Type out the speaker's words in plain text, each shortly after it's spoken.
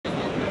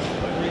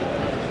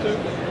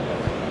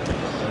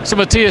So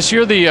Matthias,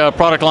 you're the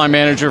product line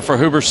manager for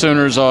Huber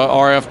Suhner's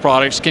RF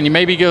products. Can you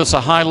maybe give us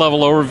a high-level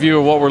overview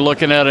of what we're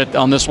looking at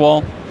on this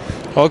wall?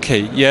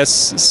 Okay,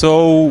 yes.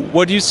 So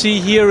what you see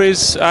here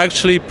is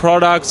actually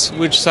products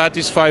which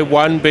satisfy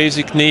one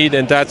basic need,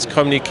 and that's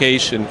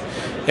communication.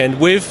 And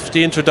with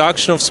the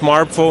introduction of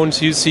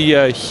smartphones, you see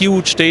a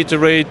huge data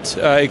rate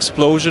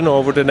explosion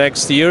over the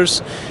next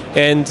years.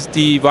 And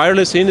the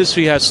wireless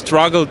industry has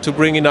struggled to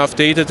bring enough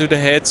data to the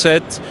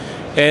headset.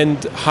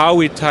 And how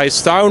it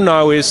ties down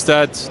now is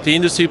that the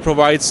industry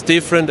provides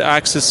different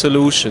access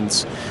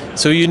solutions.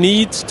 So you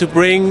need to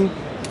bring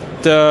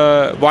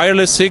the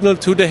wireless signal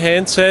to the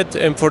handset,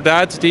 and for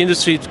that the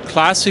industry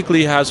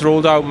classically has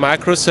rolled out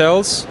macro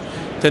cells.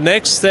 The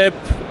next step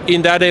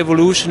in that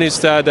evolution is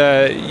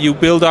that you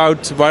build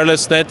out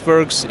wireless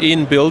networks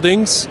in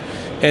buildings,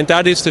 and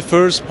that is the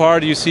first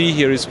part you see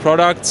here, is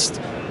products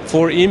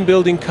for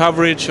in-building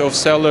coverage of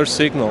cellular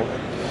signal.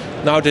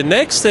 Now the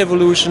next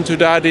evolution to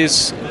that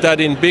is that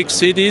in big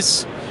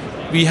cities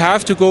we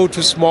have to go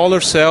to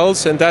smaller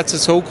cells, and that's a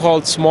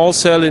so-called small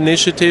cell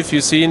initiative you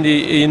see in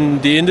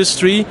the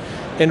industry.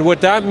 And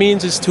what that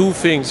means is two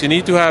things. You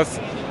need to have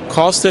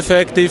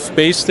cost-effective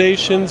base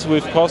stations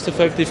with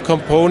cost-effective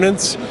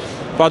components,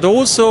 but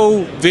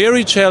also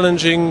very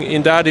challenging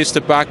in that is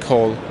the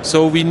backhaul.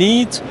 So we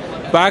need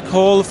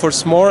backhaul for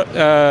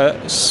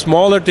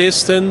smaller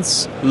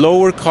distance,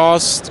 lower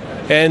cost,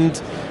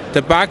 and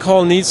the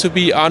backhaul needs to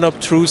be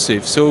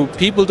unobtrusive. So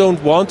people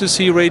don't want to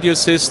see radio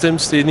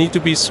systems, they need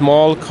to be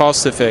small,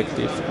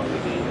 cost-effective.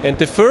 And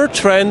the third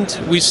trend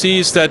we see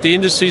is that the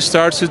industry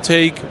starts to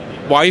take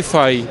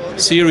Wi-Fi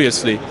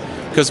seriously,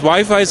 because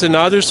Wi-Fi is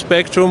another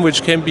spectrum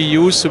which can be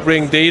used to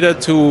bring data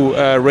to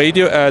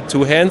to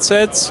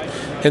handsets,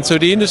 and so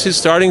the industry is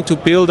starting to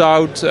build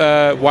out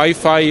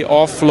Wi-Fi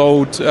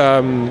offload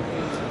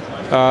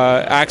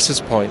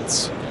access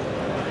points.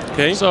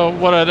 Okay. So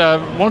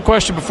one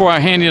question before I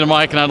hand you the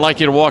mic, and I'd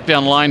like you to walk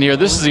down the line here.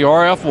 This is the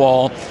RF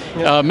wall.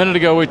 A minute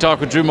ago we talked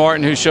with Drew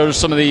Martin, who showed us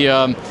some of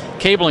the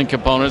cabling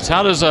components.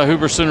 How does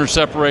Huber Suhner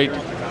separate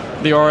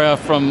the RF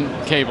from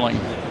cabling?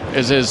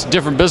 Is it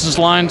different business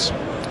lines?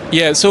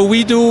 Yeah, so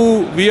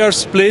we are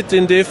split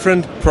in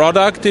different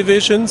product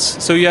divisions.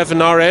 So you have an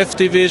RF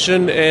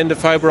division and a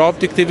fiber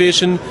optic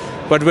division,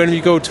 but when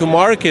we go to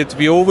market,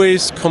 we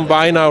always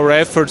combine our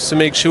efforts to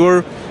make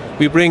sure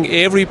we bring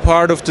every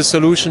part of the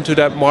solution to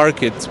that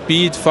market,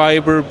 be it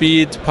fiber,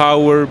 be it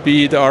power,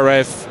 be it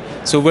RF.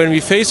 So when we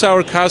face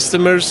our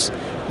customers,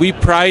 we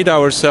pride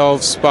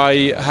ourselves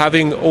by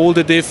having all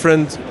the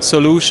different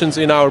solutions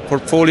in our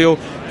portfolio,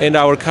 and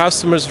our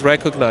customers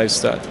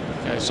recognize that.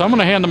 Okay, so I'm going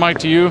to hand the mic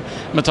to you,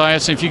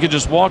 Matthias, if you could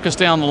just walk us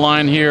down the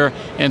line here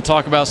and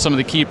talk about some of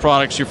the key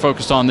products you're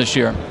focused on this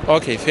year.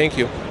 Okay, thank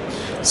you.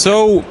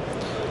 So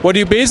what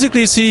you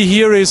basically see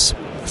here is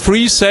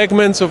three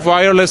segments of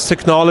wireless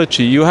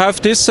technology. You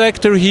have this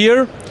sector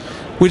here,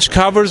 which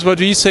covers what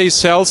we say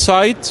cell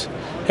site,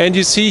 and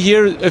you see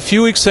here a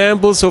few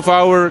examples of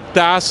our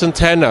DAS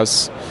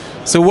antennas.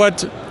 So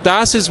what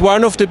DAS is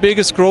one of the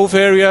biggest growth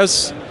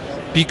areas,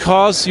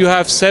 because you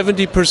have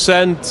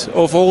 70%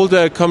 of all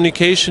the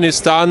communication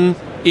is done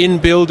in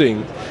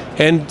building.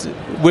 And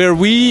where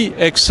we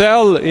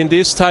excel in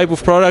this type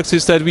of products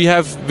is that we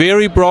have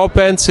very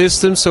broadband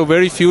systems, so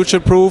very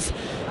future-proof,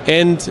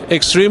 and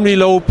extremely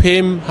low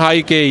PIM,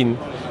 high gain.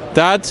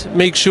 That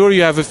makes sure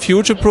you have a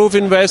future-proof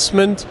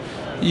investment,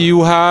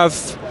 you have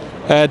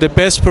the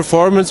best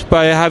performance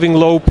by having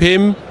low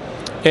PIM,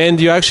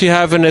 and you actually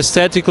have an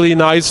aesthetically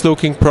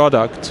nice-looking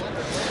product.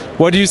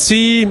 What you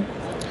see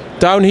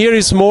down here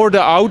is more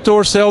the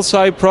outdoor cell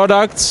site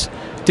products.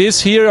 These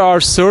here are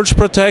surge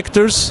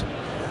protectors,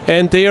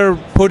 and they are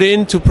put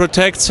in to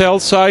protect cell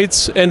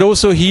sites. And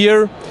also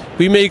here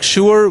we make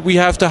sure we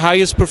have the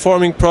highest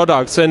performing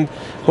products. And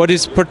what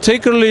is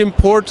particularly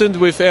important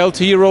with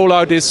LTE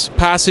rollout is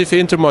passive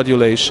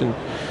intermodulation.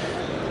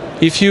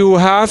 If you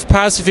have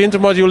passive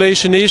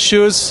intermodulation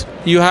issues,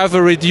 you have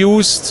a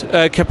reduced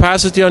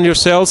capacity on your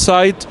cell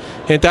site,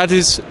 and that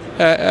is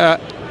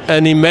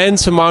an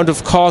immense amount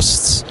of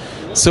costs.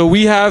 So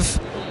we have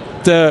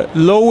the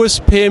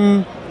lowest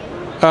PIM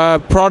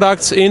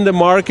products in the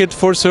market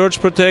for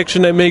surge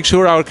protection, and make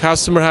sure our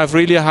customers have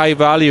really a high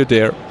value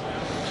there.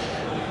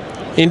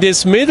 In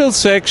this middle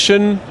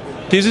section,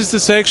 this is the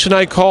section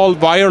I call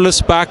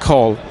wireless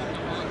backhaul.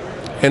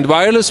 And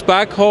wireless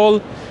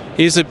backhaul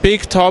is a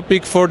big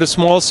topic for the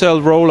small cell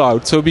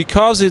rollout. So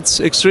because it's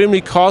extremely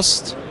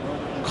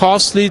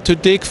costly to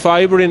dig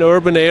fiber in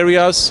urban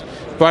areas,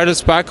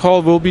 wireless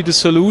backhaul will be the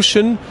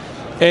solution.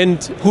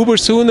 And Huber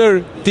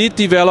Suhner did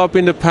develop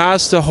in the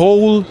past a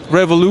whole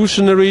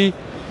revolutionary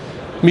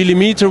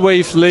millimeter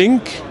wave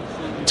link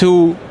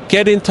to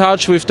get in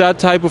touch with that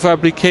type of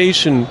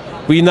application.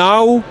 We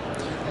now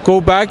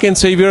go back and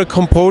say we're a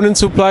component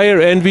supplier,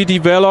 and we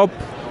develop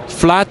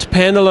flat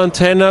panel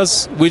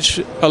antennas which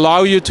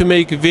allow you to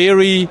make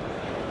very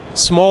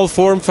small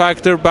form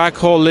factor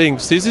backhaul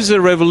links. This is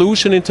a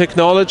revolution in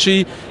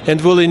technology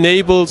and will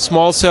enable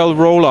small cell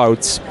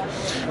rollouts.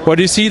 What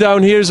you see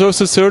down here is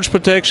also surge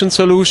protection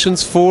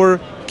solutions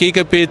for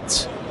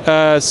gigabit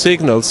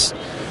signals.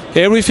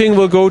 Everything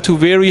will go to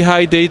very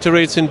high data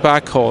rates in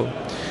backhaul.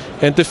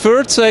 And the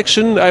third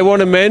section I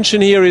want to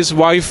mention here is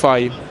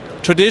Wi-Fi.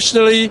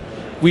 Traditionally,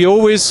 we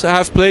always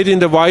have played in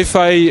the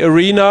Wi-Fi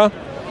arena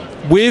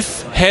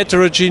with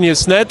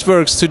heterogeneous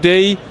networks.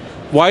 Today,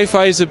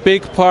 Wi-Fi is a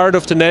big part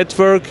of the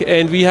network,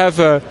 and we have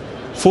a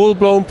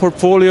full-blown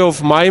portfolio of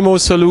MIMO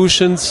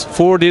solutions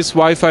for this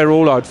Wi-Fi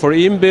rollout, for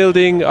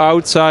in-building,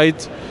 outside,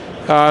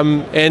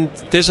 and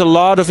there's a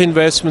lot of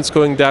investments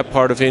going that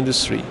part of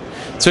industry.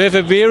 So we have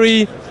a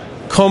very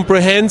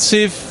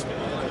comprehensive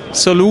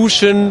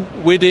solution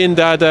within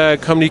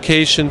that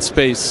communication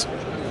space.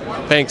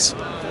 Thanks.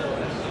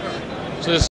 So